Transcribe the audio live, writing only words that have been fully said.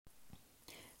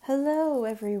Hello,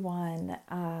 everyone.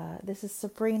 This is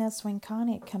Sabrina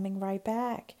Swinconic coming right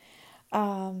back.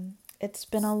 It's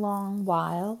been a long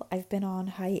while. I've been on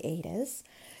hiatus.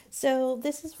 So,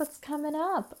 this is what's coming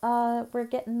up. We're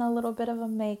getting a little bit of a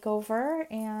makeover,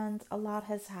 and a lot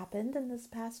has happened in this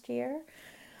past year.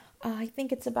 I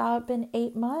think it's about been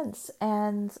 8 months,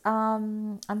 and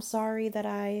I'm sorry that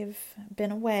I've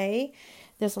been away.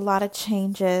 There's a lot of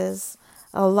changes,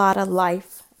 a lot of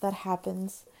life that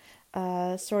happens,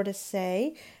 sort of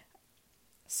say.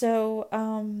 So,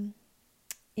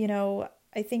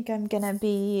 I think I'm gonna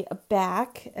be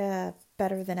back,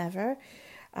 better than ever.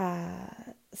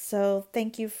 So,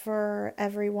 thank you for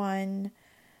everyone.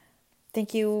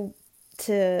 Thank you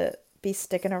to be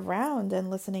sticking around and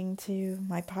listening to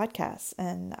my podcast.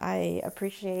 And I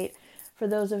appreciate for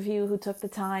those of you who took the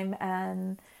time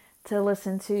and to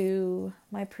listen to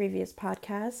my previous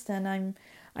podcast. And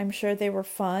I'm sure they were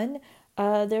fun.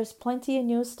 There's plenty of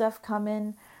new stuff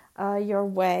coming your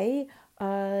way.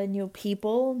 New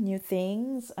people, new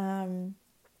things.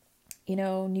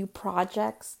 New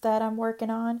projects that I'm working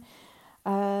on.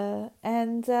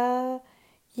 And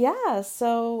yeah,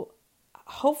 so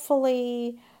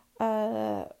hopefully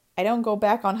I don't go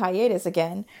back on hiatus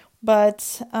again,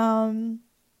 but gonna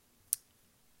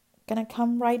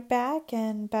come right back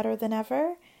and better than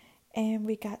ever. And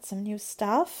we got some new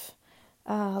stuff,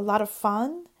 a lot of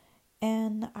fun,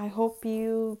 and I hope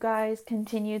you guys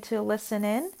continue to listen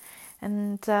in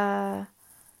and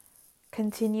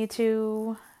continue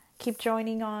to keep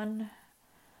joining on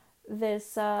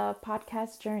this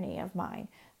podcast journey of mine.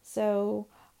 So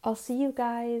I'll see you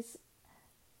guys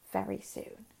very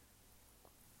soon.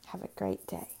 Have a great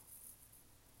day.